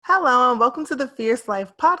Hello, and welcome to the Fierce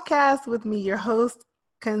Life podcast with me, your host,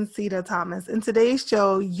 Concita Thomas. In today's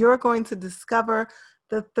show, you're going to discover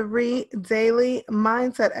the 3 daily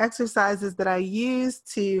mindset exercises that I use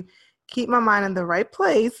to keep my mind in the right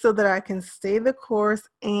place so that I can stay the course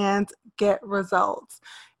and get results.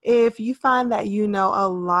 If you find that you know a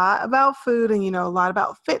lot about food and you know a lot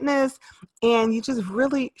about fitness and you just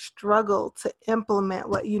really struggle to implement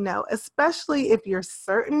what you know, especially if you're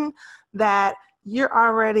certain that you're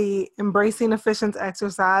already embracing efficient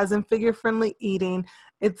exercise and figure-friendly eating,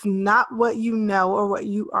 it's not what you know or what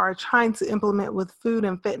you are trying to implement with food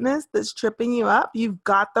and fitness that's tripping you up. You've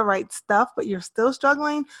got the right stuff, but you're still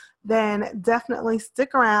struggling, then definitely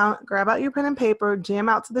stick around, grab out your pen and paper, jam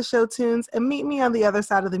out to the show tunes, and meet me on the other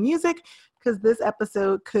side of the music because this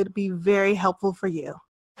episode could be very helpful for you.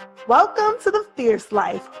 Welcome to the Fierce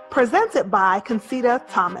Life, presented by Concita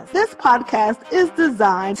Thomas. This podcast is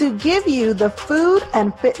designed to give you the food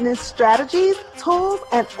and fitness strategies, tools,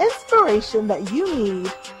 and inspiration that you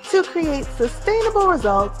need to create sustainable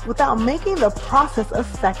results without making the process a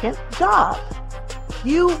second job.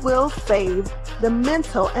 You will save the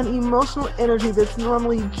mental and emotional energy that's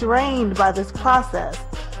normally drained by this process,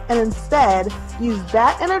 and instead use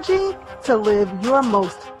that energy to live your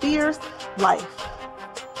most fierce life.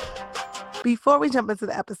 Before we jump into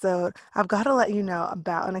the episode, I've got to let you know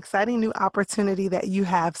about an exciting new opportunity that you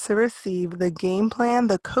have to receive the game plan,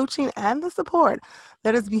 the coaching, and the support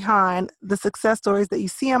that is behind the success stories that you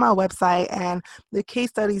see on my website and the case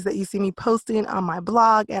studies that you see me posting on my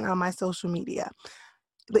blog and on my social media.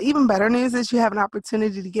 The even better news is you have an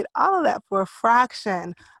opportunity to get all of that for a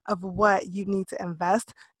fraction of what you need to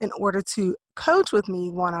invest in order to coach with me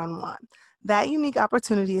one-on-one. That unique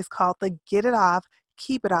opportunity is called the Get It Off,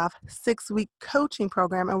 Keep It Off 6-week coaching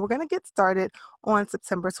program, and we're going to get started on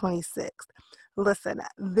September 26th. Listen,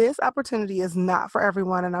 this opportunity is not for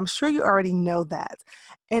everyone, and I'm sure you already know that.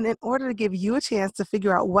 And in order to give you a chance to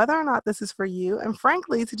figure out whether or not this is for you, and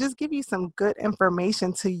frankly, to just give you some good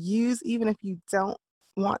information to use even if you don't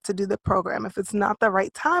want to do the program, if it's not the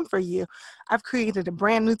right time for you, I've created a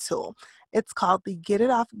brand new tool. It's called the Get It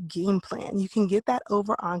Off Game Plan. You can get that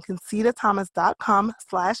over on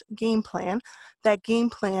conceitathomas.com/game plan. That game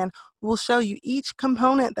plan will show you each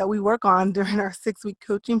component that we work on during our 6-week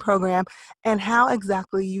coaching program and how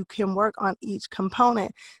exactly you can work on each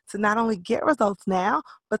component to not only get results now,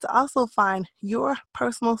 but to also find your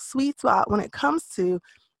personal sweet spot when it comes to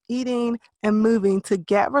eating and moving to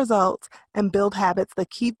get results and build habits that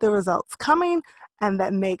keep the results coming and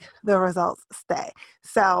that make the results stay.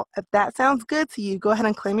 So if that sounds good to you, go ahead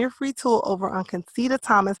and claim your free tool over on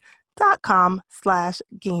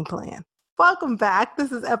conceitathomas.com/game plan. Welcome back.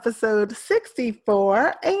 This is episode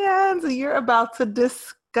 64, and you're about to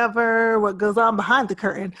discover what goes on behind the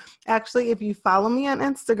curtain. Actually, if you follow me on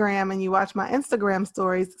Instagram and you watch my Instagram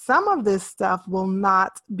stories, some of this stuff will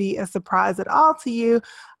not be a surprise at all to you,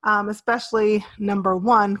 especially number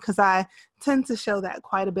one, because I tend to show that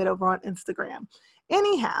quite a bit over on Instagram.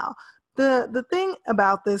 Anyhow, the thing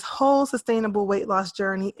about this whole sustainable weight loss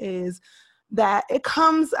journey is that it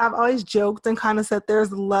comes, I've always joked and kind of said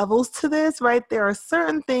there's levels to this, right? There are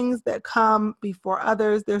certain things that come before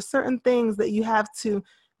others. There's certain things that you have to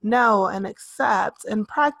know and accept and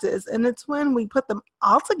practice. And it's when we put them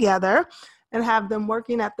all together and have them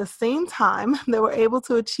working at the same time that we're able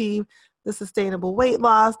to achieve the sustainable weight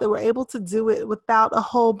loss, that we're able to do it without a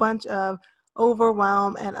whole bunch of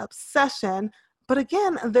overwhelm and obsession. But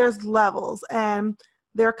again, there's levels and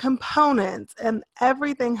there are components and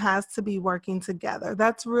everything has to be working together.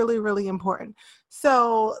 That's really, really important.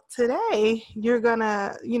 So today you're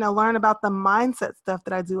gonna, learn about the mindset stuff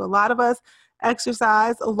that I do. A lot of us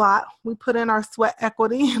exercise a lot. We put in our sweat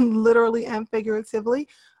equity, literally and figuratively.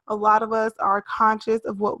 A lot of us are conscious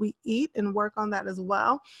of what we eat and work on that as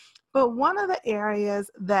well. But one of the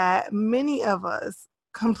areas that many of us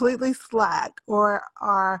completely slack or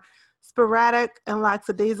are sporadic and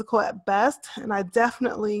lackadaisical at best, and I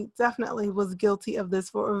definitely was guilty of this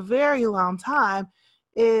for a very long time,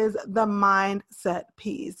 is the mindset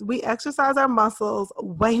piece. We exercise our muscles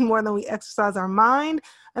way more than we exercise our mind,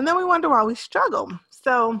 and then we wonder why we struggle.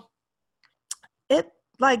 So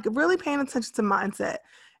really paying attention to mindset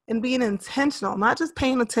and being intentional, not just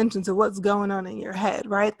paying attention to what's going on in your head,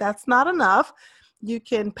 right? That's not enough. You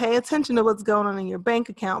can pay attention to what's going on in your bank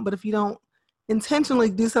account, but if you don't intentionally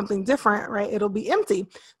do something different, right, it'll be empty.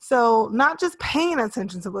 So not just paying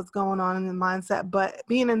attention to what's going on in the mindset, but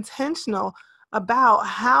being intentional about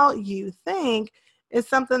how you think is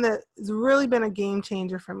something that has really been a game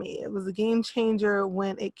changer for me. It was a game changer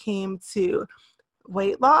when it came to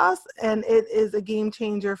weight loss, and it is a game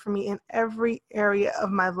changer for me in every area of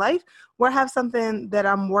my life where I have something that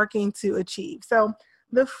I'm working to achieve. So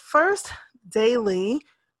the first daily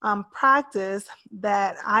practice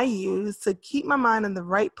that I use to keep my mind in the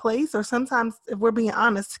right place, or sometimes, if we're being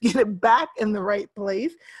honest, to get it back in the right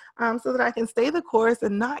place, so that I can stay the course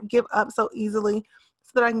and not give up so easily,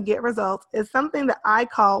 so that I can get results, is something that I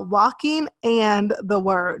call walking and the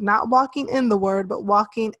word. Not walking in the word, but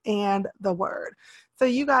walking and the word. So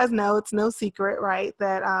you guys know it's no secret, right,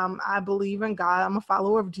 that I believe in God. I'm a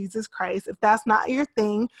follower of Jesus Christ. If that's not your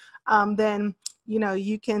thing, then,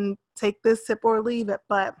 you can take this, sip or leave it.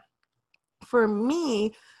 But for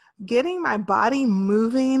me, getting my body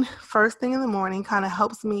moving first thing in the morning kind of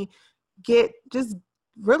helps me getting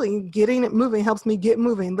it moving helps me get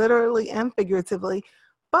moving, literally and figuratively.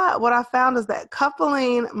 But what I found is that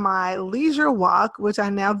coupling my leisure walk, which I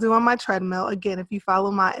now do on my treadmill, again, if you follow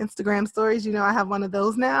my Instagram stories, I have one of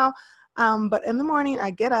those now. But in the morning, I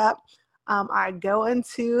get up, I go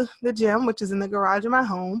into the gym, which is in the garage of my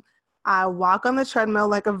home. I walk on the treadmill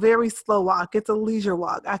like a very slow walk. It's a leisure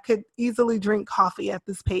walk. I could easily drink coffee at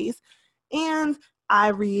this pace. And I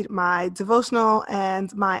read my devotional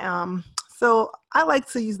and so I like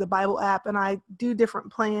to use the Bible app, and I do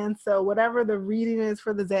different plans. So whatever the reading is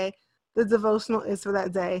for the day, the devotional is for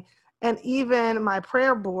that day. And even my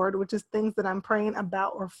prayer board, which is things that I'm praying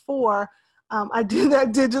about or for, I do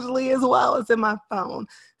that digitally as well. It's in my phone.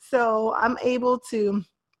 So I'm able to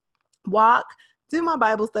walk, do my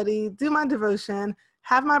Bible study, do my devotion,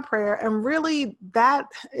 have my prayer, and really that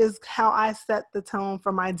is how I set the tone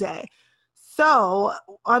for my day. So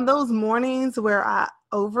on those mornings where I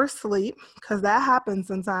oversleep, because that happens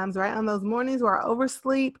sometimes, right? On those mornings where I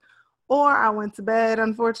oversleep, or I went to bed,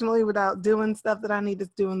 unfortunately, without doing stuff that I need to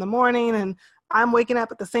do in the morning, and I'm waking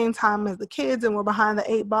up at the same time as the kids and we're behind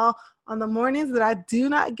the 8 ball, on the mornings that I do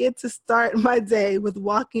not get to start my day with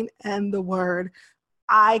walking and the word,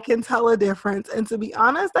 I can tell a difference. And to be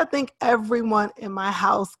honest, I think everyone in my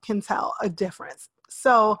house can tell a difference.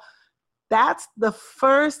 So that's the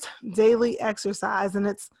first daily exercise, and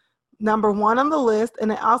it's number 1 on the list,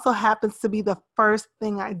 and it also happens to be the first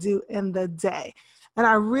thing I do in the day. And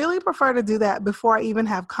I really prefer to do that before I even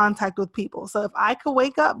have contact with people. So if I could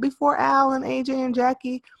wake up before Al and AJ and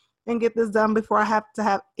Jackie and get this done before I have to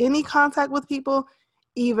have any contact with people,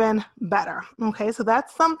 even better. Okay, so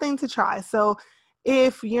that's something to try. So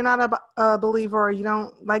if you're not a believer, or you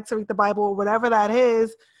don't like to read the Bible, or whatever that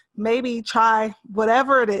is, maybe try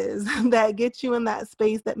whatever it is that gets you in that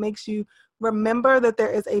space, that makes you remember that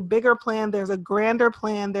there is a bigger plan, there's a grander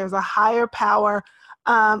plan, there's a higher power,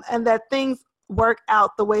 and that things work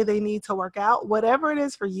out the way they need to work out. Whatever it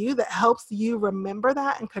is for you that helps you remember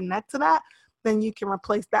that and connect to that, then you can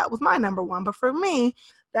replace that with my number 1. But for me,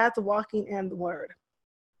 that's walking in the word.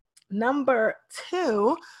 Number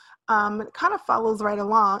 2, it kind of follows right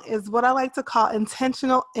along, is what I like to call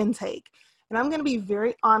intentional intake. And I'm going to be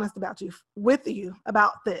very honest with you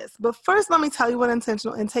about this. But first, let me tell you what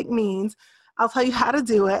intentional intake means. I'll tell you how to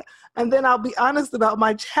do it. And then I'll be honest about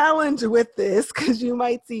my challenge with this, because you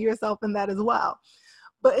might see yourself in that as well.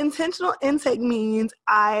 But intentional intake means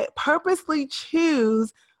I purposely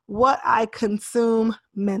choose what I consume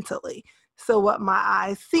mentally. So what my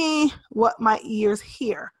eyes see, what my ears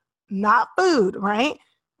hear, not food, right?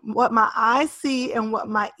 What my eyes see and what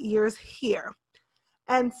my ears hear.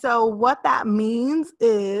 And so what that means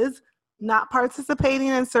is not participating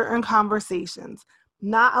in certain conversations,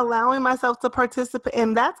 not allowing myself to participate,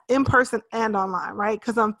 and that's in person and online, right?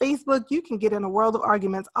 Because on Facebook, you can get in a world of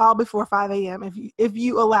arguments all before 5 a.m. if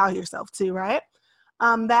you allow yourself to, right?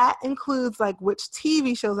 That includes like which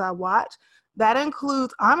TV shows I watch. That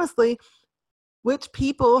includes, honestly, which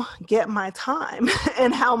people get my time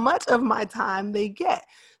and how much of my time they get.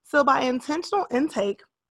 So by intentional intake,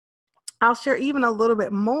 I'll share even a little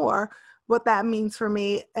bit more what that means for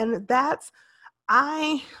me. And there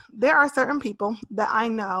are certain people that I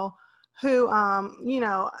know who,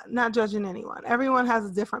 not judging anyone. Everyone has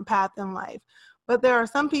a different path in life. But there are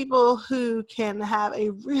some people who can have a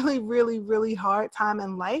really, really, really hard time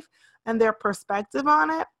in life, and their perspective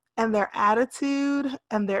on it and their attitude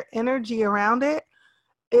and their energy around it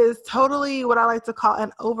is totally what I like to call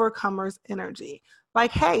an overcomer's energy.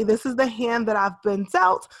 Like, hey, this is the hand that I've been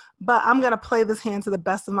dealt, but I'm going to play this hand to the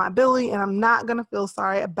best of my ability, and I'm not going to feel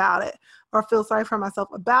sorry about it or feel sorry for myself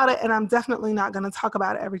about it, and I'm definitely not going to talk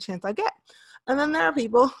about it every chance I get. And then there are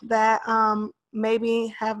people that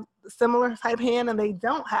maybe have a similar type hand, and they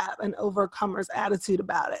don't have an overcomer's attitude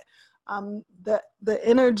about it. The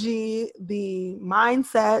energy, the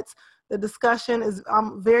mindset, the discussion is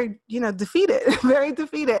very, defeated, very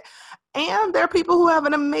defeated. And there are people who have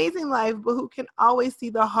an amazing life, but who can always see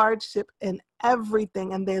the hardship in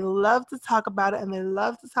everything. And they love to talk about it. And they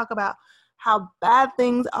love to talk about how bad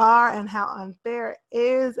things are and how unfair it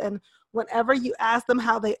is. And whenever you ask them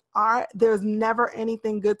how they are, there's never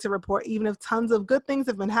anything good to report. Even if tons of good things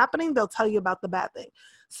have been happening, they'll tell you about the bad thing.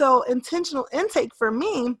 So intentional intake for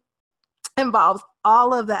me involves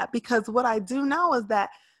all of that, because what I do know is that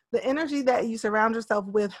the energy that you surround yourself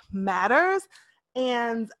with matters.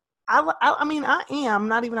 And I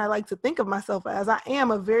like to think of myself as, I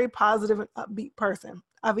am a very positive and upbeat person.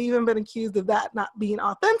 I've even been accused of that not being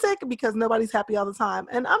authentic, because nobody's happy all the time.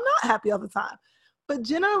 And I'm not happy all the time. But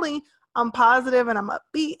generally, I'm positive and I'm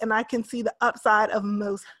upbeat, and I can see the upside of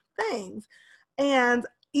most things. And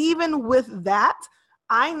even with that,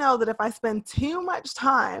 I know that if I spend too much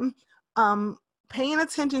time paying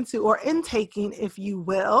attention to, or intaking, if you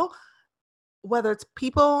will, whether it's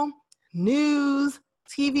people, news,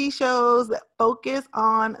 TV shows that focus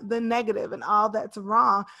on the negative and all that's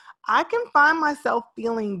wrong, I can find myself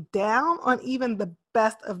feeling down on even the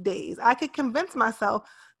best of days. I could convince myself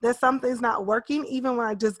that something's not working, even when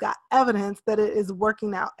I just got evidence that it is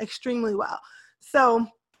working out extremely well. So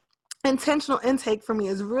intentional intake for me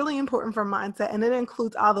is really important for mindset, and it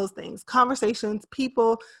includes all those things: conversations,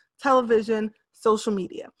 people, television, social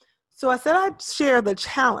media. So I said I'd share the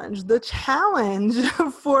challenge. The challenge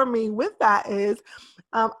for me with that is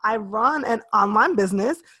I run an online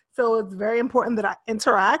business. So it's very important that I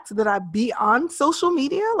interact, that I be on social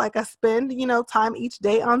media. Like I spend, time each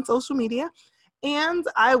day on social media. And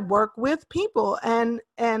I work with people, and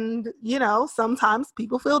sometimes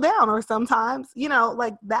people feel down, or sometimes,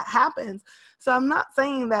 like that happens. So I'm not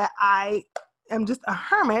saying that I am just a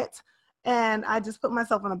hermit and I just put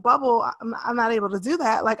myself in a bubble. I'm not able to do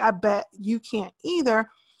that. Like, I bet you can't either.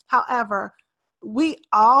 However, we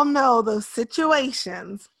all know those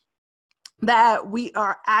situations that we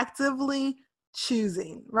are actively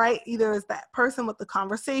choosing, right? Either it's that person with the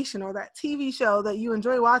conversation, or that TV show that you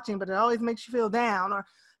enjoy watching, but it always makes you feel down, or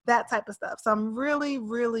that type of stuff. So I'm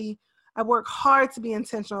really, I work hard to be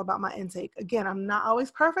intentional about my intake. Again, I'm not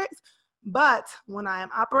always perfect, but when I am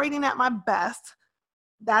operating at my best,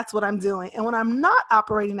 that's what I'm doing. And when I'm not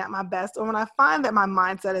operating at my best, or when I find that my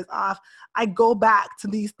mindset is off, I go back to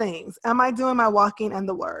these things. Am I doing my walking and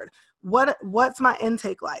the word? What's my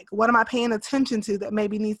intake like? What am I paying attention to that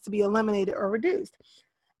maybe needs to be eliminated or reduced?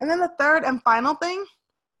 And then the third and final thing,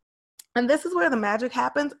 and this is where the magic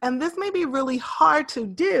happens, and this may be really hard to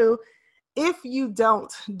do if you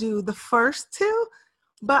don't do the first two,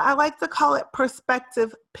 but I like to call it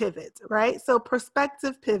perspective pivot, right? So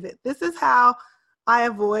perspective pivot. This is how I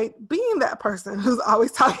avoid being that person who's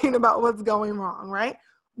always talking about what's going wrong, right?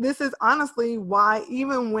 This is honestly why,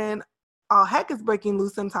 even when all heck is breaking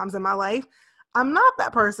loose sometimes in my life, I'm not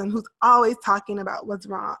that person who's always talking about what's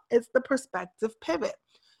wrong. It's the perspective pivot.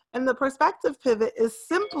 And the perspective pivot is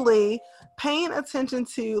simply paying attention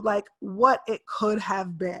to like what it could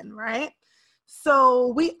have been, right?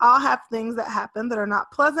 So we all have things that happen that are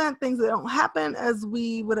not pleasant, things that don't happen as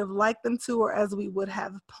we would have liked them to, or as we would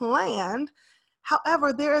have planned.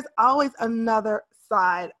 However, there is always another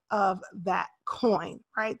side of that coin,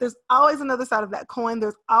 right? There's always another side of that coin.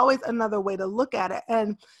 There's always another way to look at it.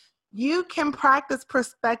 And you can practice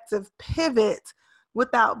perspective pivot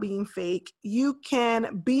without being fake. You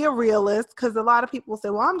can be a realist, because a lot of people say,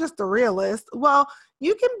 well, I'm just a realist. Well,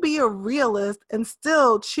 you can be a realist and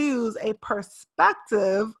still choose a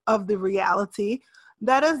perspective of the reality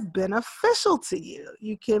that is beneficial to you.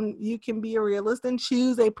 You can be a realist and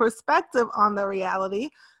choose a perspective on the reality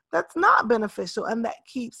that's not beneficial and that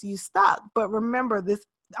keeps you stuck. But remember,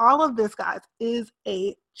 all of this, guys, is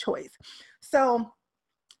a choice. So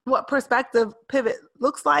what perspective pivot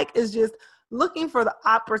looks like is just looking for the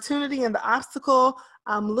opportunity and the obstacle,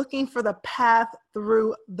 looking for the path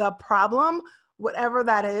through the problem, whatever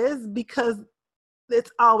that is, because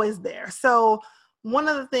it's always there. So one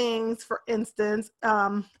of the things, for instance,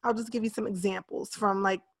 I'll just give you some examples from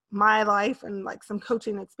like my life and like some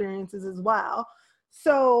coaching experiences as well.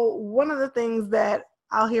 So one of the things that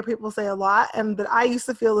I'll hear people say a lot, and that I used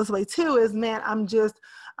to feel this way too, is, man,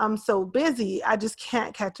 I'm so busy. I just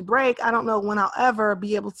can't catch a break. I don't know when I'll ever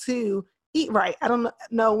be able to eat right. I don't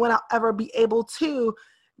know when I'll ever be able to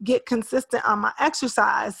get consistent on my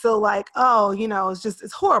exercise. So like,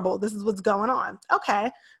 it's horrible. This is what's going on. Okay.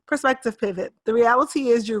 Perspective pivot. The reality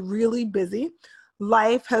is you're really busy.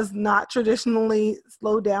 Life has not traditionally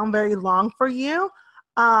slowed down very long for you.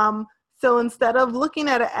 So instead of looking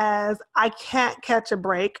at it as, I can't catch a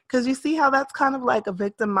break, because you see how that's kind of like a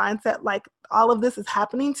victim mindset, like all of this is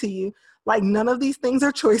happening to you. Like none of these things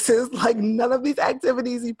are choices. Like none of these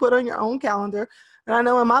activities you put on your own calendar. And I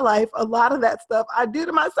know in my life, a lot of that stuff I do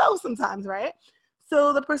to myself sometimes, right?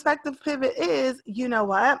 So the perspective pivot is, you know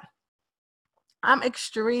what? I'm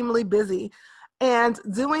extremely busy, and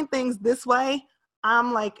doing things this way,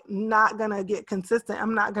 I'm like not gonna get consistent.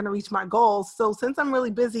 I'm not gonna reach my goals. So since I'm really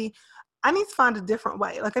busy, I need to find a different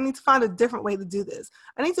way. Like I need to find a different way to do this.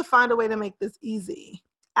 I need to find a way to make this easy.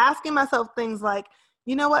 Asking myself things like,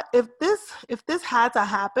 you know what, if this had to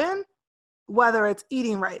happen, whether it's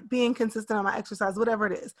eating right, being consistent on my exercise, whatever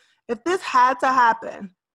it is, if this had to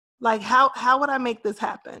happen, like how would I make this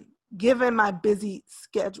happen given my busy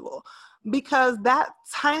schedule? Because that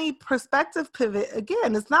tiny perspective pivot,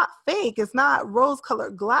 again, it's not fake, it's not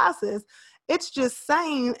rose-colored glasses. It's just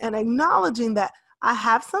saying and acknowledging that I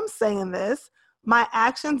have some say in this, my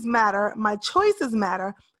actions matter, my choices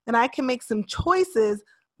matter, and I can make some choices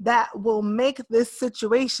that will make this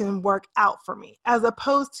situation work out for me, as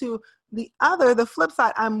opposed to the flip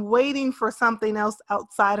side, I'm waiting for something else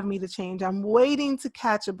outside of me to change. I'm waiting to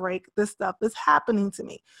catch a break. This stuff is happening to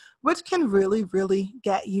me, which can really, really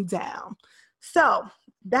get you down. So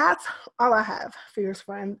that's all I have, fierce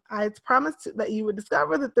friend. I promised that you would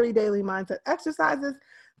discover the 3 daily mindset exercises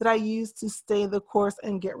that I use to stay the course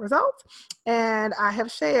and get results. And I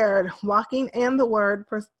have shared walking and the word,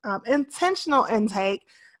 intentional intake,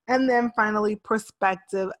 and then finally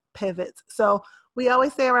perspective pivots. So we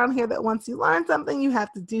always say around here that once you learn something, you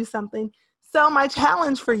have to do something. So my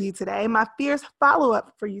challenge for you today, my fierce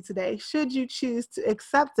follow-up for you today, should you choose to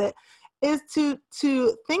accept it, is to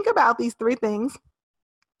think about these 3 things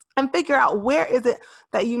and figure out where is it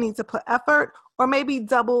that you need to put effort, or maybe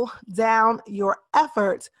double down your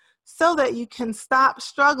effort so that you can stop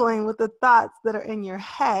struggling with the thoughts that are in your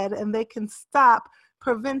head and they can stop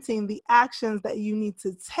preventing the actions that you need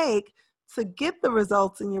to take to get the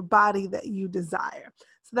results in your body that you desire.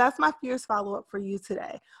 So that's my fierce follow-up for you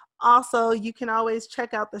today. Also, you can always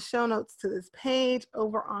check out the show notes to this page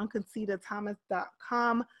over on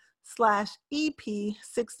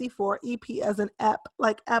concitatomas.com/EP64, EP as an ep,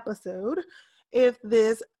 like episode. If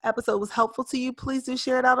this episode was helpful to you, please do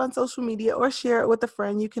share it out on social media or share it with a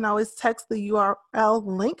friend. You can always text the URL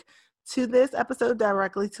link to this episode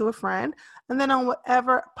directly to a friend. And then on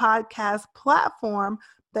whatever podcast platform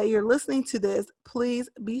that you're listening to this, please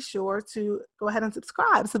be sure to go ahead and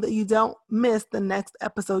subscribe so that you don't miss the next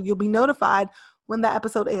episode. You'll be notified when that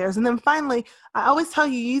episode airs. And then finally, I always tell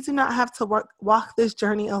you, you do not have to walk this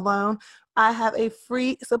journey alone. I have a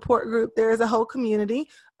free support group. There is a whole community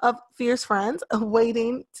of fierce friends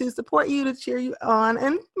waiting to support you, to cheer you on,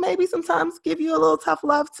 and maybe sometimes give you a little tough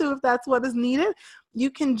love too if that's what is needed. You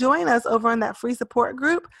can join us over in that free support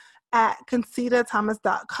group at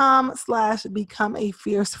concitatomas.com/become a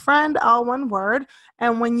fierce friend, all one word.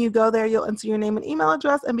 And when you go there, you'll enter your name and email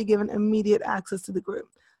address and be given immediate access to the group.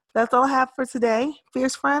 That's all I have for today.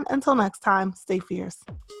 Fierce friend, until next time, stay fierce.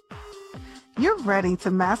 You're ready to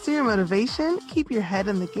master your motivation, keep your head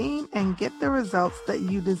in the game, and get the results that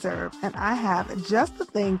you deserve. And I have just the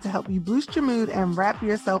thing to help you boost your mood and wrap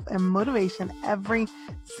yourself in motivation every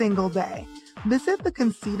single day. Visit the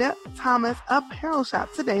Concita Thomas apparel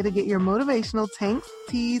shop today to get your motivational tanks,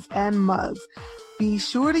 tees, and mugs. Be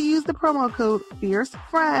sure to use the promo code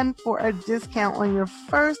FIERCEFRIEND for a discount on your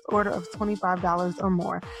first order of $25 or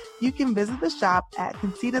more. You can visit the shop at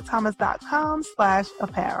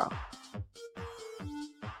concitatomas.com/apparel.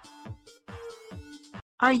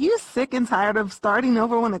 Are you sick and tired of starting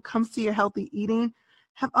over when it comes to your healthy eating?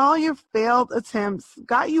 Have all your failed attempts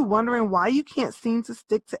got you wondering why you can't seem to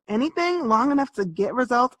stick to anything long enough to get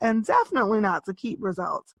results, and definitely not to keep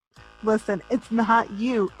results? Listen, it's not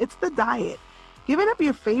you, it's the diet. Giving up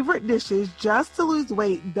your favorite dishes just to lose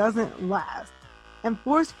weight doesn't last. And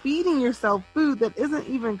force feeding yourself food that isn't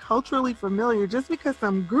even culturally familiar just because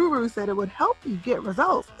some guru said it would help you get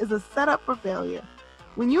results is a setup for failure.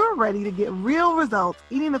 When you are ready to get real results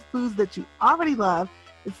eating the foods that you already love,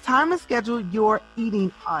 it's time to schedule your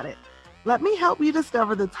eating audit. Let me help you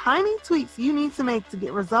discover the tiny tweaks you need to make to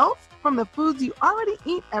get results from the foods you already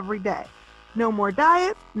eat every day. No more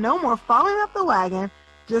diets, no more falling off the wagon,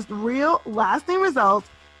 just real lasting results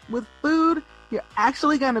with food you're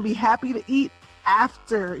actually going to be happy to eat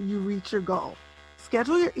after you reach your goal.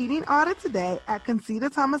 Schedule your eating audit today at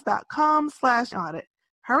concitatomas.com/audit.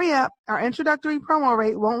 Hurry up, our introductory promo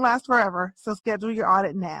rate won't last forever, so schedule your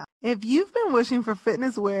audit now. If you've been wishing for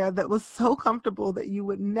fitness wear that was so comfortable that you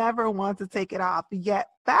would never want to take it off,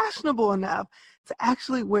 yet fashionable enough to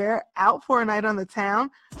actually wear out for a night on the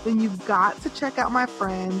town, then you've got to check out my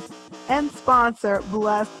friends and sponsor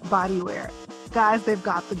Blessed Bodywear. Guys, they've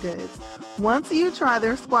got the goods. Once you try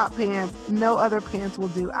their squat pants, no other pants will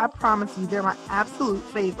do. I promise you, they're my absolute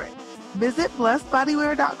favorite. Visit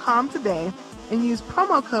blessedbodywear.com today and use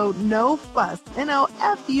promo code NOFUSS,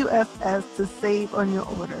 NOFUSS, to save on your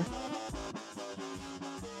order.